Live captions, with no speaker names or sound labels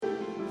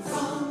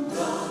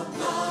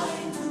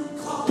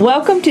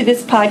Welcome to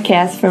this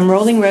podcast from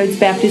Rolling Roads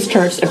Baptist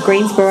Church of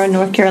Greensboro,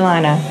 North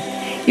Carolina.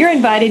 You're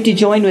invited to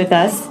join with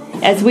us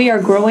as we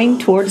are growing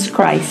towards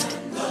Christ.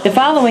 The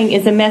following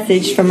is a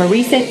message from a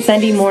recent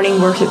Sunday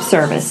morning worship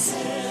service.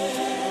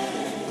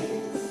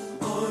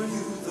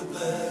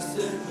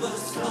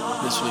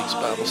 This week's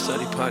Bible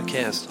study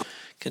podcast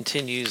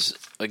continues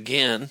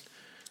again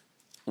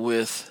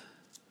with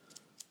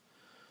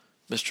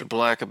Mr.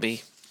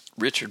 Blackaby,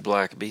 Richard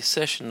Blackaby,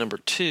 session number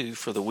 2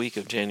 for the week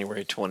of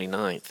January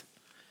 29th.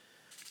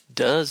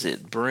 Does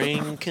it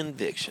bring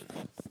conviction?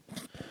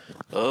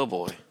 Oh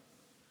boy.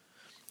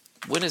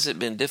 When has it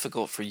been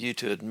difficult for you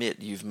to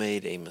admit you've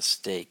made a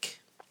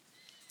mistake?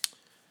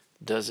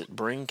 Does it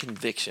bring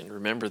conviction?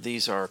 Remember,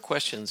 these are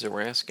questions that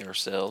we're asking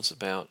ourselves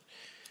about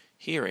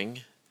hearing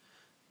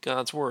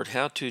God's Word,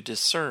 how to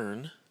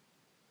discern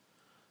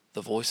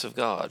the voice of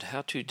God.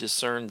 How to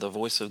discern the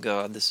voice of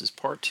God. This is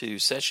part 2,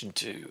 session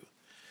 2.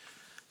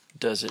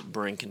 Does it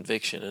bring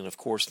conviction? And of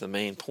course, the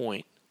main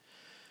point,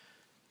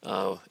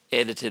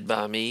 edited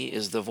by me,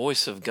 is the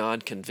voice of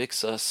God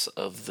convicts us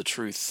of the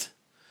truth.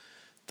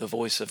 The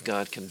voice of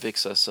God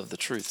convicts us of the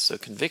truth. So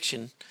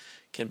conviction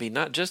can be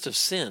not just of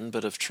sin,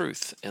 but of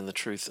truth, and the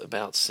truth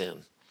about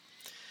sin.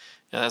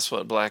 Now that's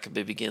what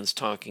Blackaby begins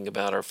talking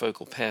about. Our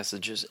focal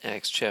passage is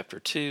Acts chapter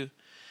 2,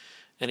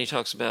 and he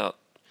talks about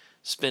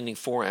spending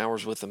 4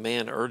 hours with a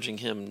man, urging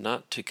him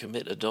not to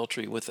commit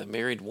adultery with a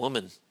married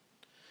woman.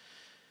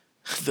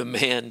 The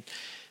man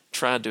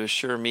tried to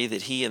assure me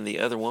that he and the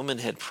other woman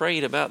had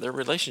prayed about their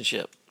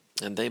relationship,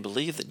 and they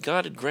believed that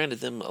God had granted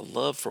them a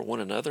love for one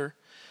another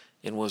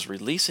and was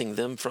releasing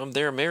them from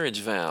their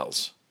marriage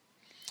vows.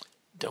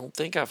 Don't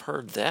think I've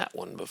heard that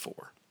one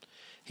before.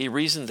 He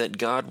reasoned that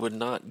God would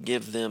not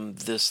give them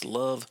this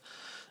love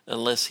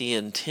unless he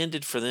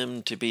intended for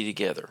them to be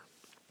together.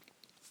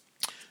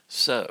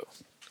 So,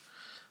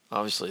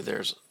 obviously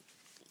there's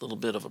a little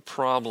bit of a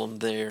problem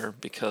there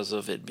because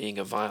of it being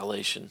a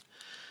violation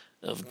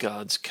of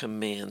God's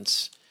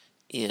commands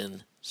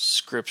in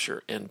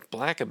Scripture. And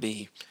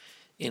Blackaby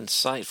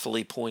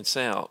insightfully points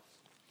out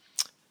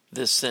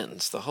this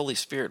sentence: the Holy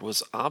Spirit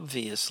was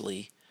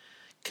obviously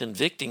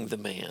convicting the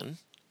man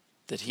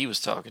that he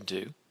was talking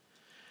to,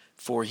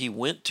 for he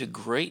went to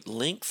great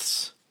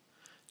lengths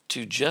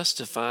to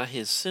justify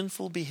his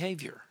sinful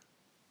behavior.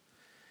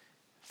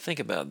 Think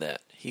about that.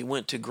 He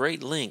went to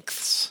great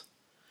lengths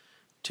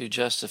to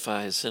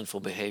justify his sinful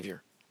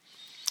behavior.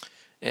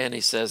 And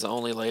he says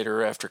only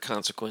later, after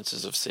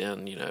consequences of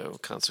sin,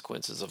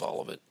 consequences of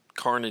all of it,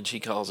 carnage he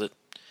calls it,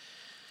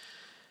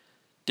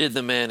 did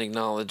the man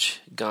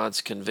acknowledge God's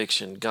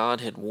conviction.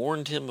 God had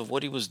warned him of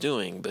what he was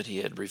doing, but he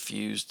had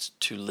refused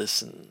to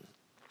listen.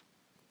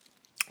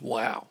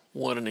 Wow,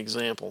 what an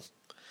example.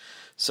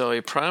 So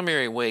a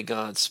primary way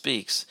God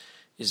speaks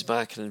is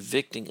by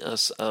convicting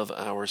us of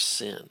our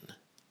sin.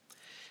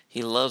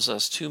 He loves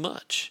us too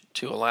much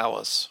to allow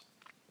us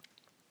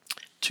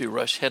to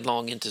rush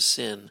headlong into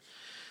sin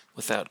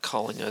without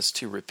calling us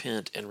to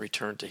repent and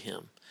return to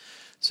Him.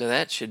 So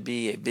that should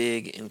be a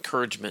big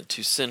encouragement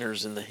to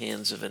sinners in the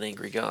hands of an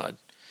angry God,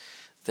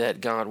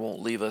 that God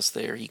won't leave us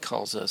there. He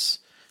calls us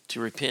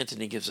to repent,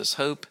 and He gives us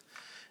hope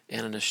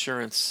and an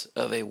assurance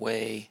of a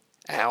way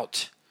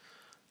out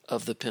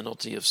of the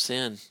penalty of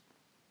sin.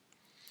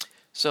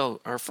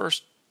 So our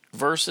first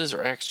verses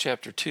are Acts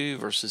chapter 2,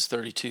 verses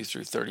 32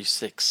 through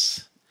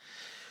 36.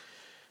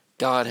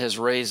 God has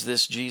raised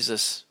this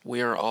Jesus.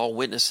 We are all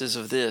witnesses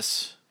of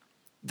this.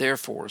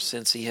 Therefore,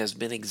 since he has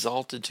been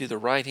exalted to the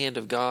right hand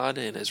of God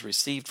and has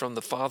received from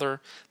the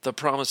Father the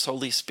promised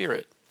Holy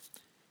Spirit,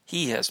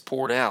 he has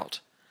poured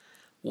out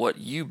what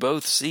you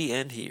both see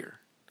and hear.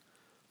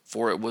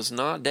 For it was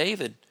not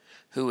David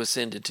who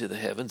ascended to the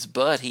heavens,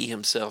 but he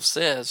himself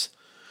says,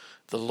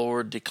 "The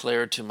Lord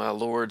declared to my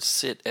Lord,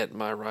 sit at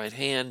my right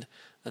hand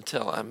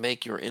until I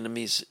make your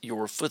enemies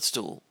your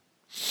footstool."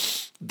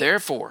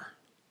 Therefore,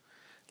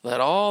 let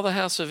all the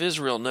house of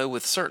Israel know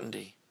with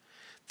certainty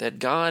that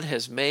God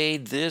has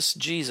made this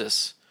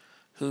Jesus,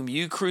 whom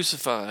you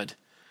crucified,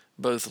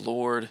 both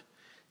Lord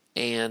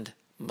and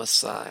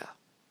Messiah.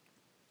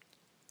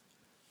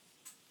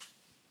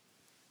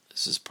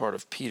 This is part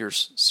of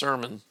Peter's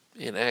sermon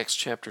in Acts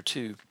chapter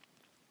 2.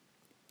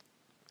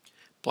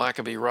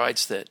 Blackaby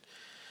writes that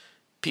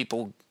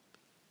people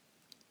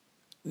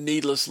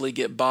needlessly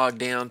get bogged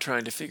down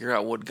trying to figure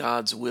out what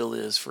God's will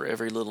is for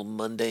every little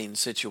mundane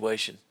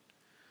situation.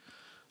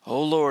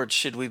 Oh Lord,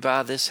 should we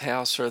buy this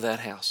house or that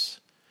house?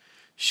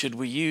 Should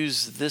we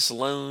use this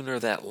loan or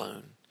that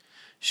loan?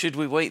 Should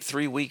we wait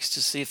 3 weeks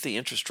to see if the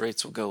interest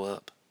rates will go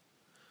up?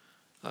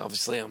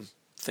 Obviously, I'm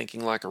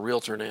thinking like a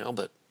realtor now,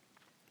 but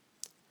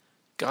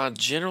God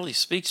generally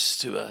speaks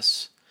to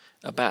us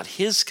about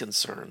His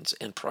concerns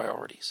and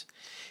priorities.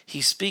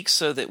 He speaks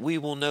so that we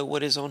will know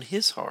what is on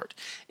His heart,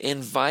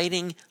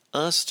 inviting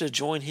us to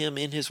join Him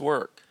in His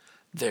work.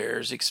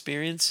 There's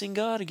experiencing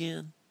God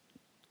again.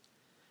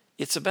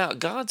 It's about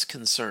God's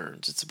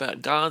concerns. It's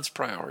about God's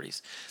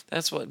priorities.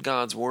 That's what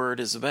God's Word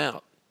is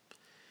about.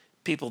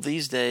 People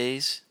these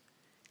days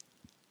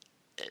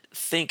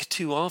think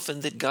too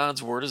often that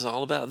God's word is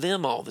all about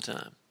them all the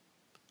time.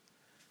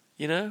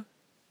 You know?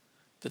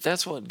 That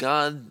that's what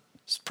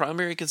God's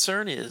primary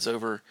concern is,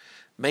 over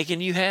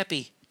making you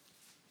happy.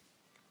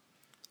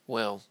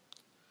 Well,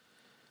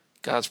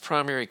 God's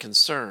primary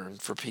concern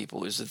for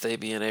people is that they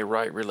be in a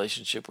right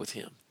relationship with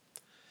Him.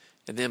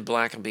 And then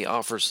Blackaby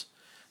offers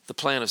the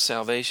plan of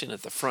salvation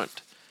at the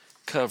front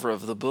cover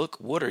of the book.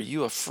 What are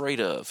you afraid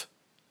of?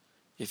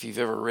 If you've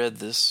ever read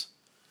this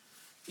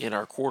in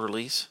our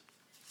quarterlies,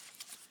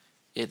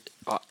 it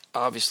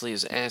obviously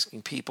is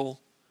asking people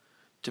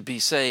to be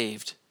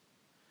saved,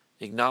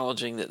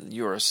 acknowledging that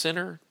you are a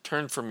sinner,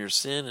 turn from your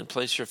sin, and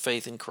place your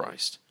faith in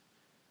Christ.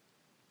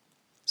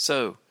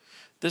 So,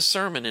 this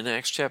sermon in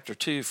Acts chapter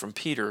 2 from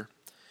Peter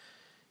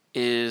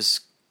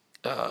is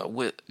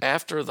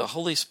after the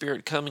Holy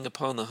Spirit coming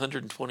upon the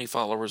 120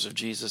 followers of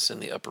Jesus in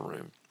the upper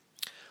room.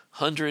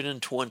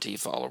 120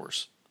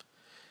 followers.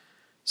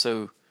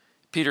 So,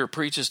 Peter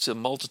preaches to a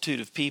multitude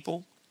of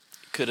people.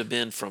 It could have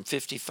been from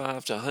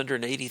 55 to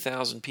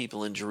 180,000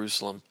 people in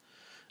Jerusalem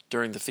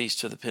during the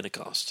Feast of the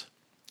Pentecost.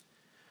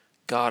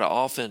 God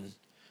often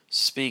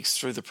speaks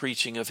through the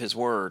preaching of His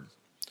Word.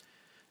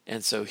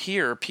 And so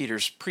here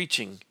Peter's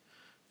preaching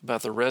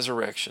about the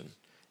resurrection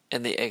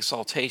and the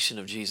exaltation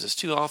of Jesus.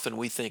 Too often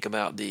we think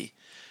about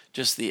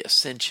just the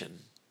ascension,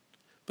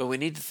 but we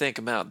need to think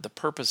about the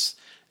purpose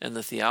and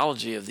the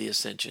theology of the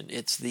ascension.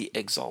 It's the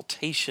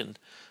exaltation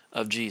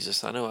of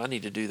Jesus. I know I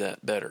need to do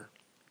that better.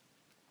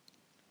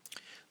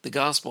 The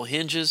gospel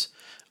hinges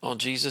on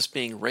Jesus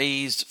being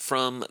raised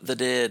from the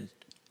dead,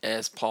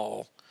 as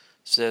Paul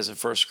says in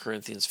 1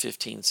 Corinthians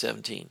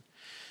 15:17.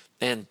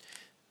 And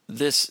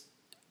this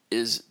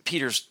is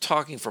Peter's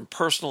talking from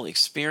personal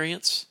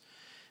experience.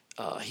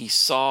 He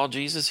saw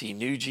Jesus, he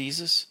knew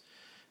Jesus,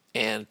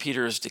 and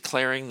Peter is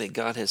declaring that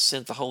God has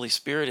sent the Holy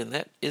Spirit, and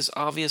that is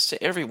obvious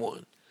to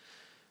everyone.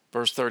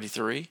 Verse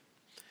 33,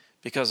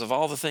 because of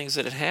all the things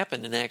that had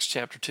happened in Acts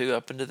chapter 2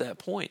 up until that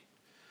point.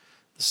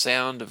 The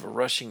sound of a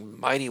rushing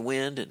mighty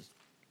wind, and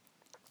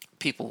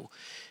people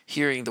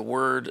hearing the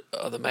word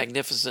of the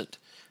magnificent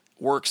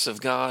works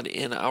of God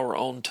in our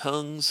own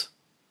tongues.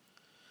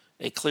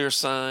 A clear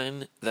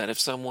sign that if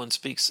someone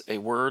speaks a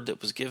word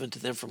that was given to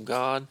them from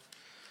God,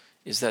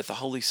 is that the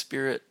Holy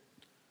Spirit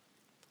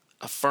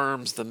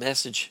affirms the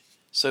message.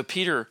 So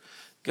Peter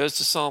goes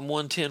to Psalm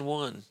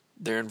 110:1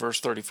 there in verse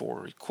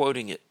 34,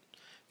 quoting it,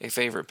 a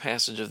favorite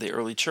passage of the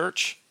early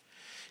church,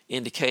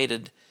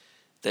 indicated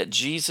that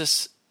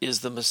Jesus is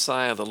the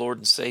Messiah, the Lord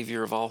and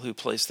Savior of all who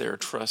place their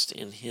trust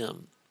in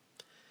Him.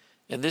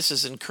 And this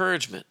is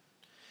encouragement,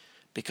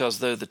 because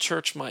though the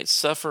church might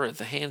suffer at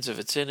the hands of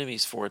its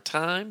enemies for a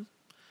time,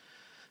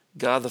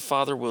 God the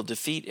Father will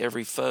defeat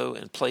every foe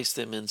and place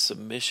them in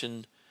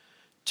submission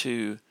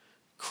to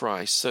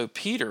Christ. So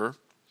Peter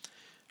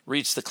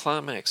reached the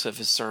climax of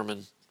his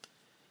sermon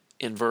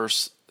in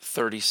verse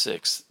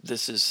 36.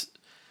 This is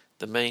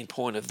the main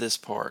point of this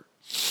part.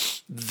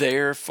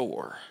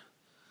 Therefore,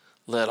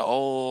 let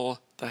all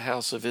the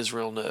house of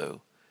Israel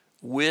know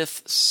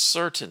with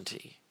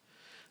certainty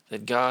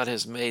that God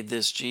has made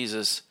this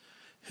Jesus,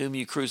 whom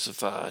you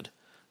crucified,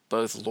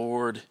 both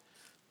Lord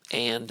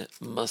and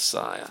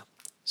Messiah.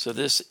 So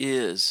this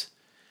is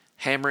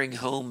hammering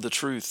home the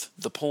truth,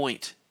 the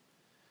point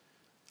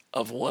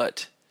of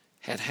what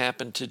had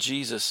happened to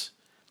Jesus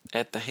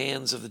at the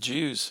hands of the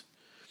Jews.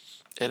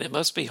 And it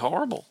must be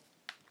horrible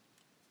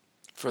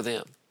for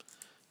them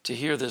to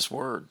hear this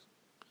word.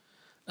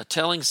 A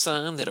telling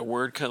sign that a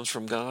word comes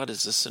from God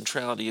is the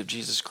centrality of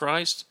Jesus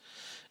Christ,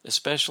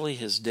 especially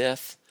His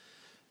death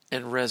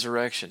and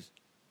resurrection.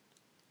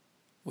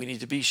 We need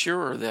to be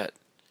sure that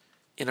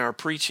in our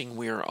preaching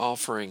we are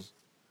offering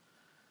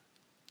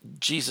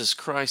Jesus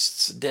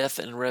Christ's death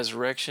and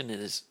resurrection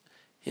and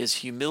His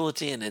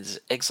humility and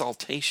His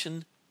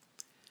exaltation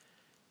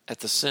at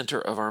the center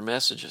of our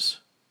messages,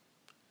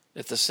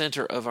 at the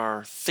center of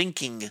our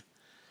thinking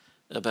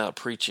about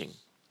preaching.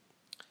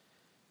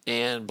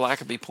 And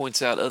Blackaby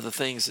points out other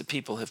things that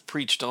people have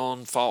preached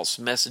on, false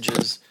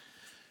messages.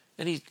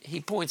 And he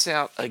points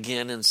out,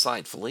 again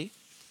insightfully,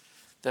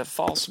 that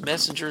false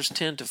messengers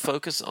tend to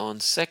focus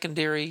on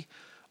secondary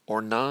or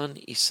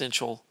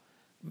non-essential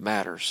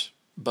matters.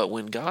 But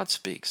when God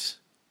speaks,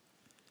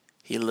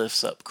 He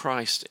lifts up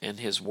Christ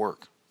and His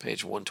work,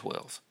 page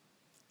 112.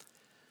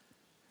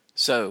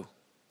 So,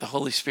 the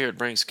Holy Spirit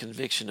brings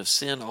conviction of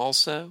sin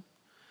also.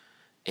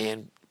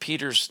 And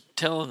Peter's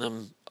telling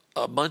them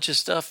a bunch of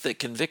stuff that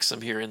convicts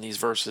them here in these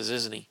verses,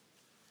 isn't he?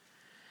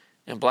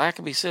 And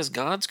Blackaby says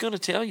God's going to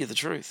tell you the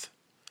truth.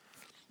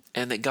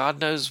 And that God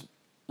knows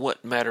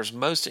what matters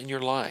most in your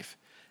life.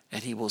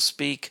 And He will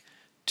speak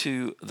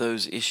to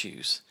those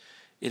issues.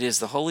 It is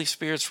the Holy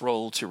Spirit's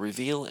role to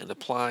reveal and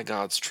apply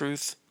God's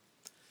truth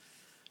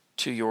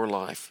to your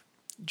life.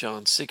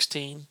 John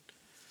 16,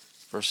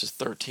 verses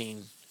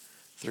 13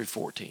 through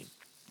 14.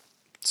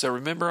 So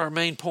remember our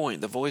main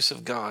point. The voice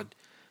of God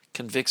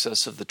convicts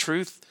us of the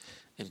truth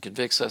and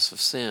convicts us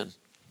of sin.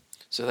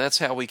 So that's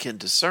how we can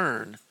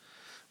discern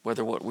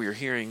whether what we are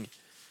hearing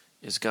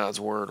is God's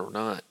word or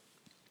not.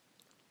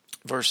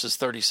 verses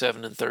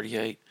 37 and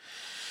 38.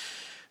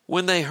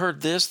 When they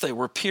heard this, they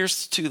were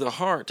pierced to the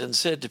heart and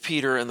said to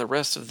Peter and the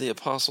rest of the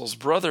apostles,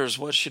 "Brothers,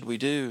 what should we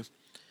do?"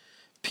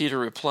 Peter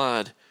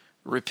replied,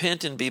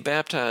 "Repent and be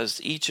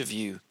baptized, each of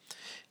you,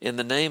 in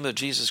the name of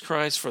Jesus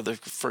Christ for the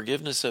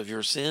forgiveness of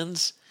your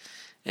sins,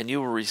 and you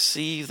will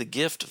receive the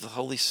gift of the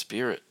Holy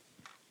Spirit."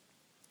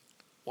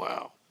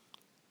 Wow.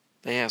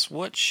 They asked,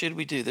 "What should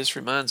we do?" This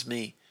reminds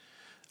me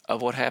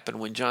of what happened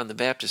when John the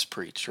Baptist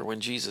preached, or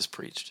when Jesus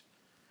preached.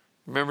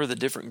 Remember the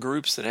different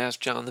groups that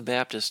asked John the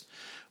Baptist,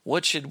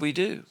 "What should we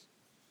do?"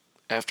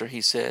 After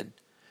he said,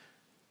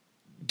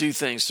 "Do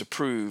things to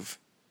prove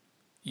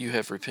you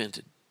have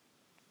repented."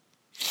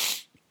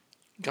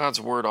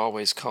 God's word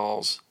always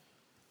calls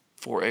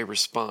for a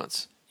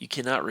response. You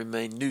cannot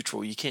remain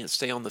neutral. You can't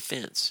stay on the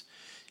fence.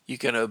 You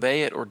can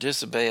obey it or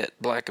disobey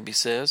it, Blackaby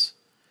says,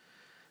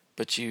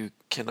 but you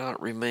cannot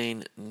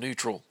remain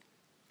neutral.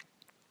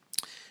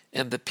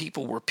 And the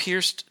people were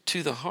pierced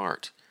to the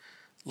heart.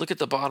 Look at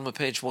the bottom of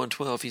page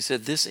 112. He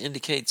said, "This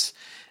indicates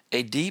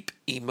a deep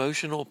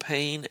emotional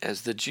pain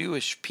as the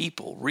Jewish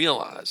people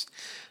realized,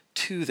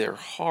 to their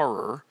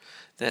horror,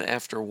 that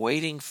after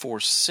waiting for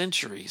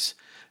centuries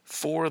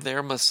for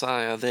their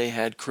Messiah, they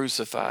had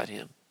crucified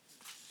him."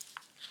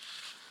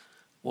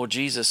 Well,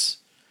 Jesus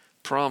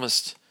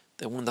promised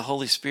that when the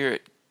Holy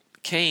Spirit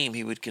came,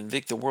 he would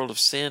convict the world of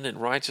sin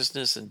and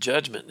righteousness and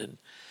judgment. And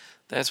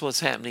that's what's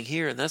happening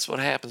here, and that's what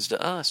happens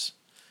to us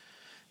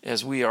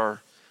as we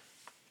are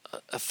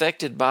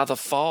affected by the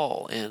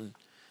fall, and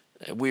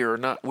we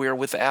are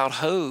without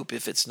hope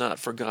if it's not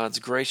for God's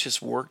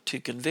gracious work to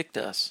convict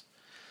us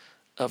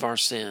of our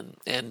sin.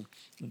 And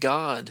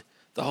God,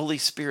 the Holy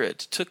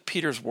Spirit, took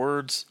Peter's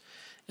words,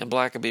 and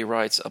Blackaby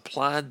writes,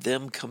 applied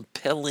them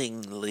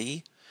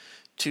compellingly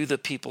to the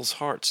people's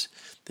hearts.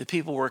 The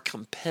people were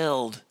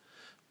compelled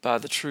by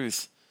the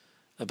truth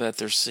about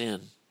their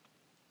sin.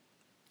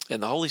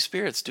 And the Holy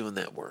Spirit's doing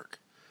that work.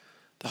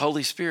 The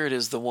Holy Spirit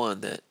is the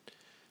one that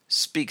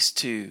speaks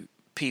to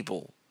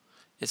people.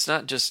 It's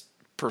not just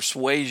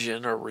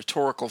persuasion or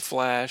rhetorical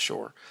flash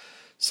or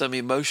some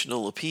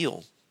emotional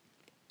appeal.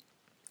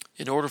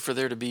 In order for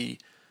there to be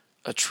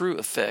a true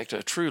effect,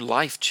 a true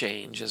life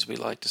change, as we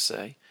like to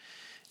say,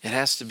 it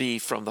has to be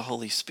from the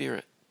Holy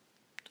Spirit.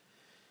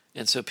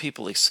 And so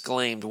people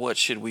exclaimed, "What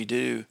should we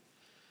do?"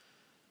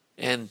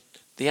 And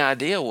the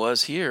idea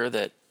was here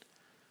that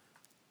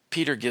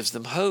Peter gives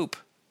them hope.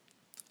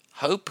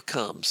 Hope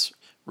comes.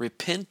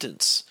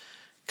 Repentance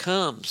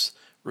comes.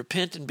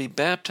 Repent and be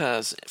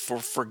baptized for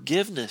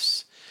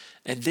forgiveness.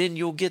 And then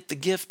you'll get the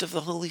gift of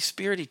the Holy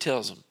Spirit, he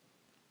tells them.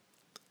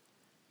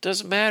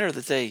 Doesn't matter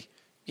that they,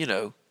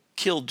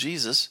 killed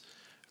Jesus,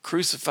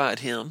 crucified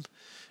him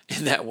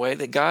in that way,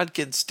 that God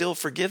can still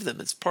forgive them.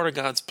 It's part of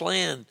God's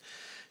plan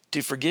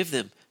to forgive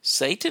them.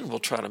 Satan will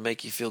try to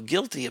make you feel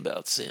guilty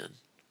about sin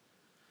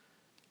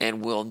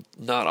and will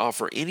not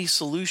offer any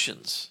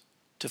solutions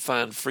to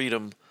find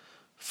freedom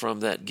from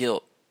that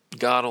guilt.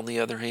 God, on the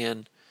other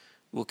hand,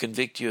 will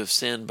convict you of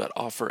sin but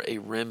offer a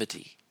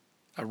remedy.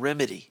 A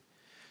remedy.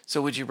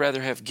 So would you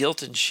rather have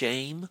guilt and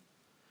shame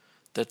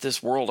that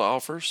this world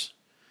offers?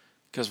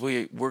 Because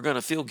we're going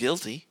to feel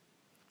guilty.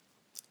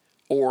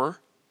 Or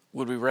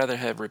would we rather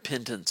have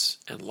repentance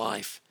and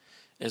life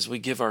as we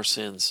give our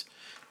sins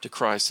to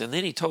Christ? And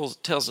then he tells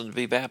them to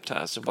be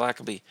baptized. And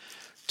Blackaby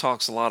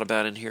talks a lot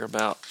about in here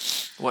about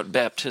what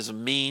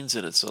baptism means,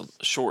 and it's a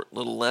short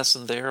little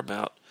lesson there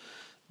about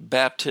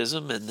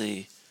baptism and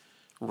the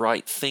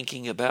right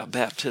thinking about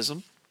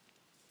baptism.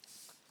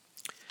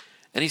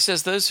 And he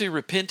says those who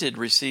repented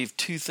received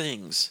two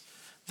things: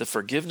 the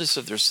forgiveness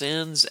of their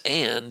sins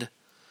and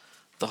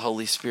the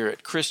Holy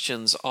Spirit.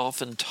 Christians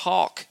often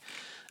talk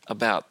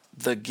about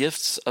the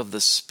gifts of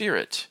the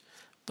Spirit,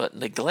 but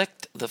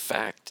neglect the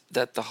fact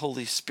that the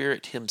Holy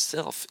Spirit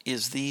himself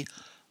is the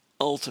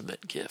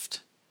ultimate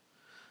gift.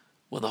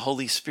 When the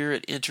Holy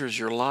Spirit enters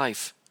your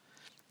life,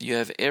 you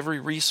have every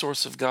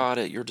resource of God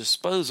at your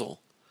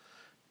disposal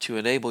to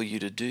enable you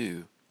to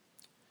do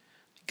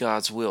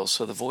God's will.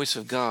 So the voice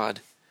of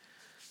God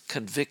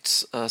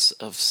convicts us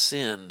of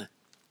sin.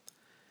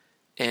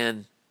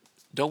 And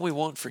don't we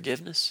want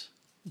forgiveness?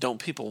 Don't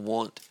people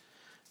want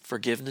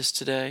forgiveness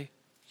today?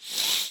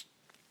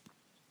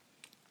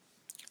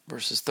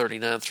 Verses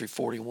 39 through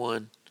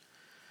 41.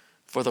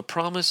 For the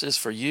promise is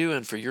for you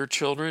and for your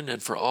children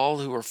and for all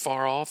who are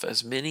far off,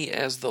 as many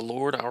as the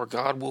Lord our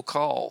God will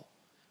call.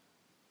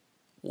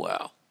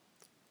 Wow.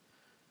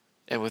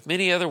 And with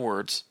many other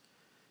words,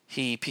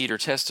 he, Peter,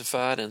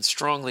 testified and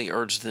strongly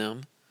urged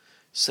them,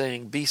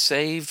 saying, "Be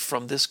saved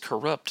from this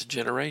corrupt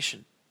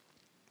generation."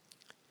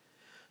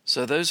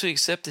 So those who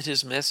accepted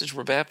his message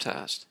were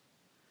baptized.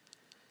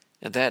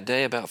 And that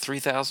day about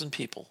 3,000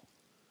 people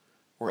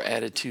were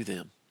added to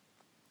them.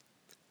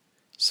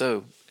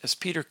 So, as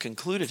Peter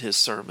concluded his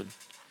sermon,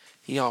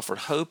 he offered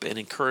hope and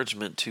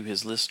encouragement to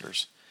his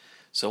listeners.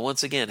 So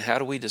once again, how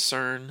do we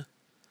discern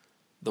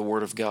the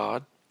Word of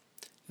God?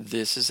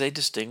 This is a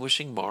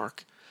distinguishing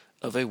mark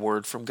of a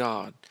word from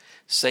God.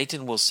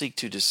 Satan will seek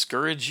to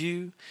discourage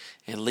you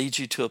and lead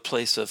you to a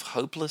place of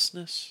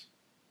hopelessness.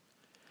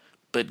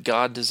 But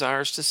God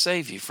desires to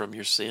save you from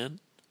your sin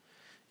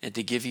and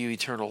to give you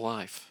eternal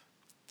life.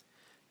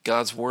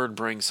 God's word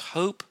brings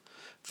hope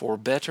for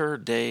better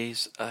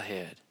days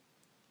ahead.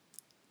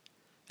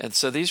 And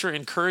so these are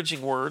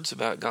encouraging words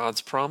about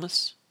God's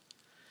promise,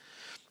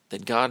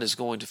 that God is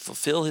going to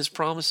fulfill his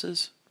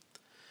promises.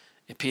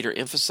 And Peter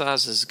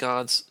emphasizes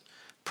God's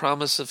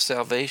promise of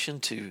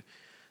salvation to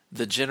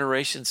the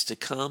generations to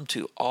come,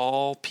 to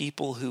all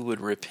people who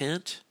would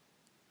repent.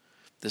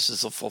 This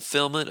is a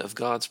fulfillment of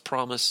God's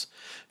promise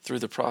through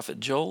the prophet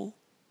Joel.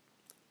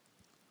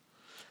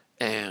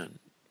 And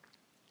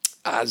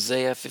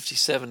Isaiah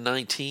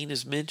 57:19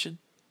 is mentioned.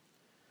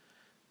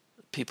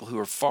 People who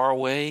are far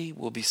away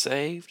will be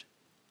saved.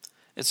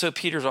 And so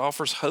Peter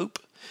offers hope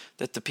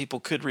that the people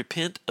could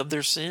repent of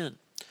their sin,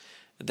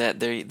 that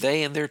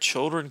they and their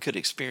children could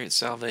experience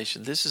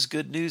salvation. This is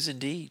good news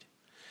indeed.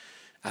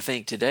 I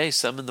think today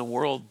some in the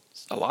world,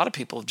 a lot of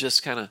people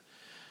just kind of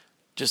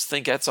just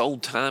think that's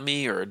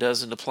old-timey, or it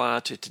doesn't apply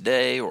to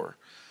today, or,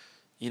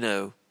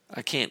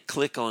 I can't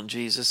click on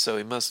Jesus, so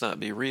he must not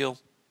be real.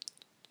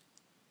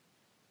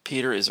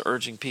 Peter is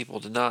urging people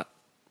to not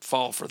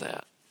fall for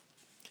that.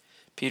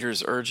 Peter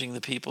is urging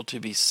the people to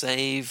be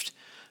saved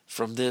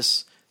from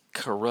this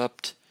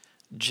corrupt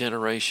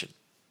generation.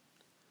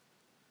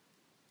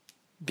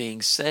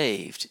 Being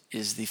saved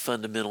is the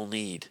fundamental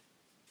need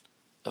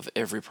of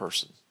every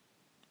person.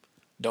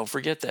 Don't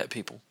forget that,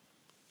 people.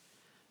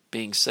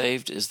 Being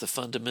saved is the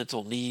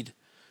fundamental need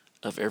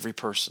of every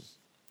person.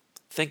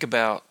 Think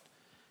about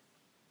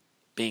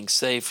being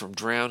saved from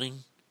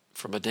drowning,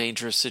 from a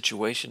dangerous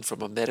situation,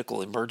 from a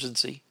medical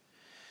emergency.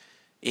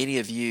 Any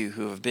of you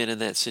who have been in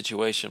that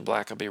situation,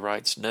 Blackaby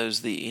writes,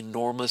 knows the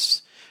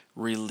enormous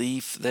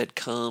relief that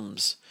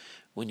comes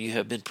when you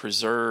have been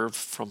preserved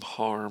from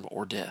harm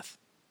or death.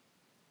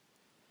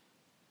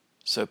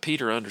 So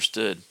Peter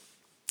understood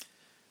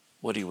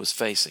what he was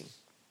facing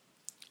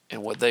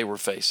and what they were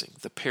facing,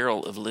 the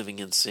peril of living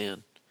in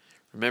sin.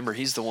 Remember,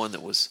 he's the one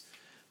that was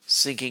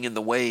sinking in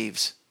the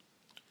waves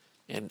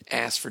and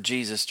asked for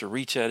Jesus to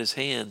reach out his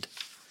hand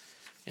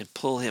and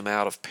pull him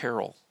out of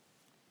peril.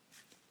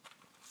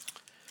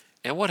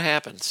 And what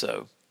happened?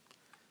 So,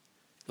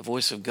 the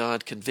voice of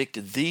God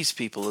convicted these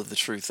people of the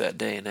truth that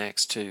day in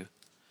Acts 2.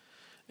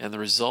 And the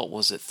result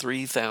was that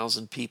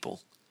 3,000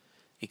 people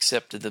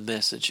accepted the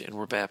message and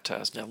were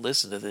baptized. Now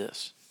listen to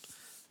this.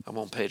 I'm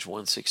on page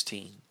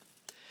 116.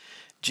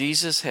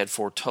 Jesus had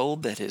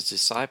foretold that his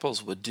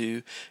disciples would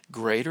do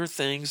greater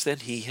things than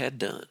he had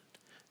done.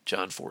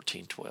 John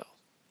 14:12.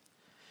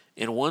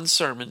 In one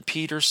sermon,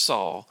 Peter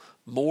saw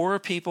more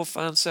people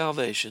find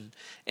salvation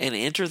and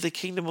enter the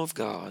kingdom of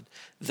God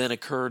than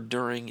occurred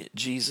during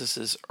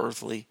Jesus'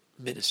 earthly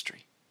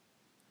ministry.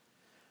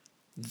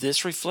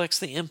 This reflects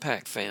the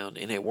impact found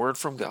in a word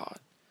from God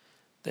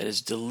that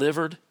is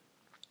delivered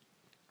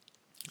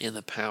in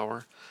the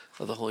power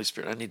of the Holy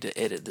Spirit. I need to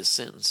edit this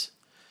sentence.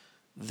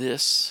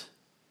 This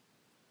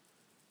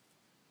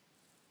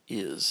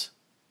is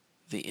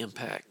the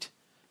impact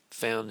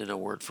found in a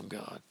word from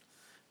God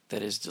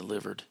that is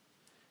delivered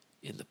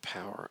in the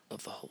power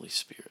of the Holy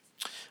Spirit.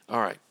 All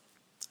right.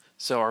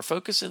 So our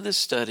focus in this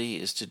study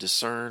is to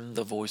discern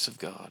the voice of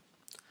God.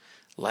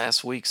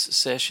 Last week's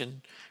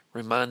session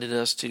reminded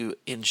us to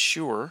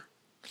ensure,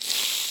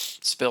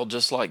 spelled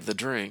just like the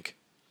drink,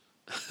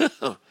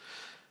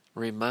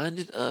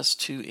 reminded us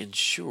to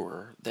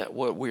ensure that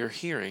what we're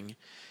hearing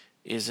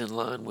is in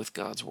line with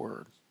God's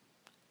Word.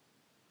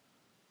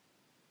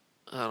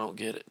 I don't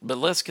get it. But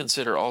let's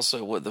consider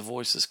also what the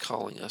voice is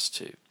calling us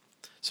to.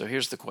 So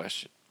here's the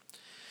question.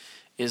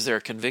 Is there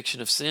a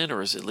conviction of sin,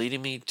 or is it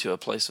leading me to a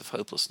place of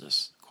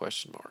hopelessness? ?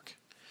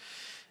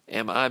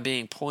 Am I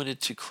being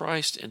pointed to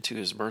Christ and to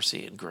his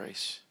mercy and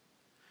grace?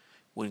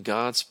 When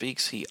God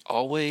speaks, he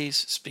always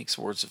speaks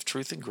words of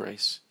truth and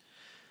grace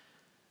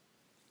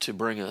to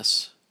bring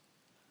us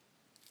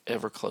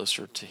ever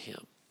closer to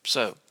him.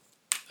 So,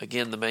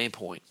 again, the main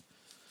point.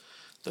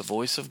 The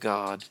voice of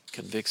God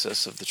convicts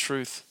us of the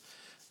truth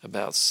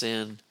about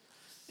sin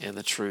and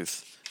the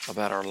truth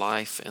about our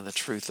life and the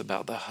truth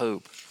about the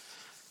hope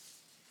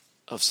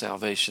of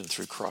salvation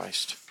through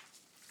Christ.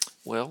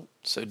 Well,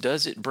 so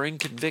does it bring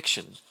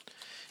conviction?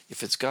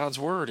 If it's God's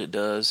Word, it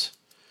does.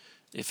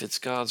 If it's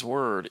God's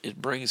Word,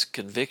 it brings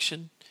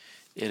conviction.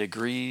 It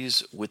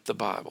agrees with the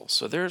Bible.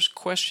 So there's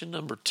question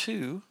number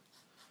 2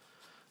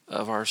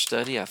 of our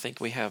study. I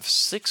think we have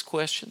 6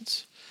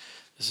 questions.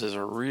 This is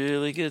a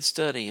really good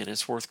study, and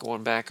it's worth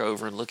going back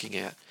over and looking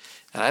at.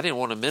 And I didn't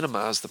want to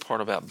minimize the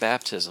part about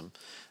baptism.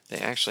 They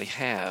actually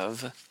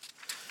have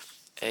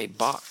a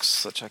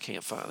box, which I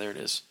can't find. There it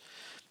is.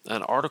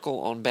 An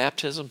article on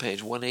baptism,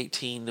 page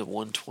 118 to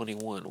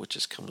 121, which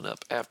is coming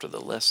up after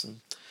the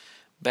lesson,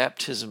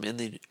 Baptism in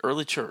the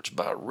Early Church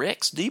by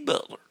Rex D.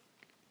 Butler.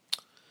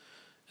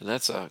 And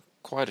that's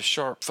quite a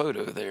sharp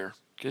photo there.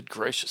 Good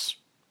gracious.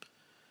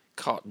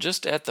 Caught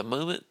just at the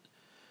moment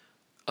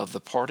of the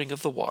parting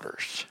of the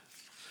waters.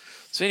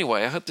 So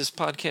anyway, I hope this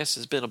podcast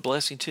has been a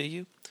blessing to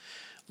you.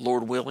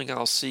 Lord willing,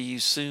 I'll see you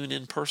soon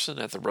in person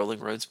at the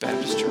Rolling Roads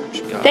Baptist Church.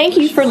 Thank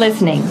you for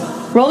listening.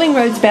 Rolling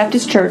Roads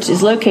Baptist Church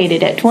is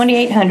located at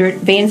 2800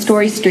 Van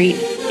Story Street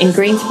in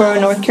Greensboro,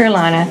 North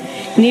Carolina,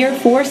 near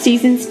Four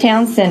Seasons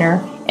Town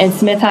Center and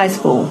Smith High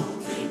School.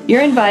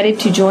 You're invited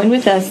to join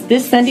with us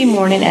this Sunday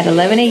morning at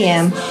 11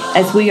 a.m.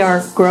 as we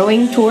are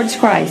growing towards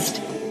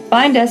Christ.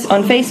 Find us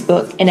on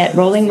Facebook and at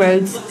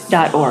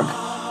rollingroads.org.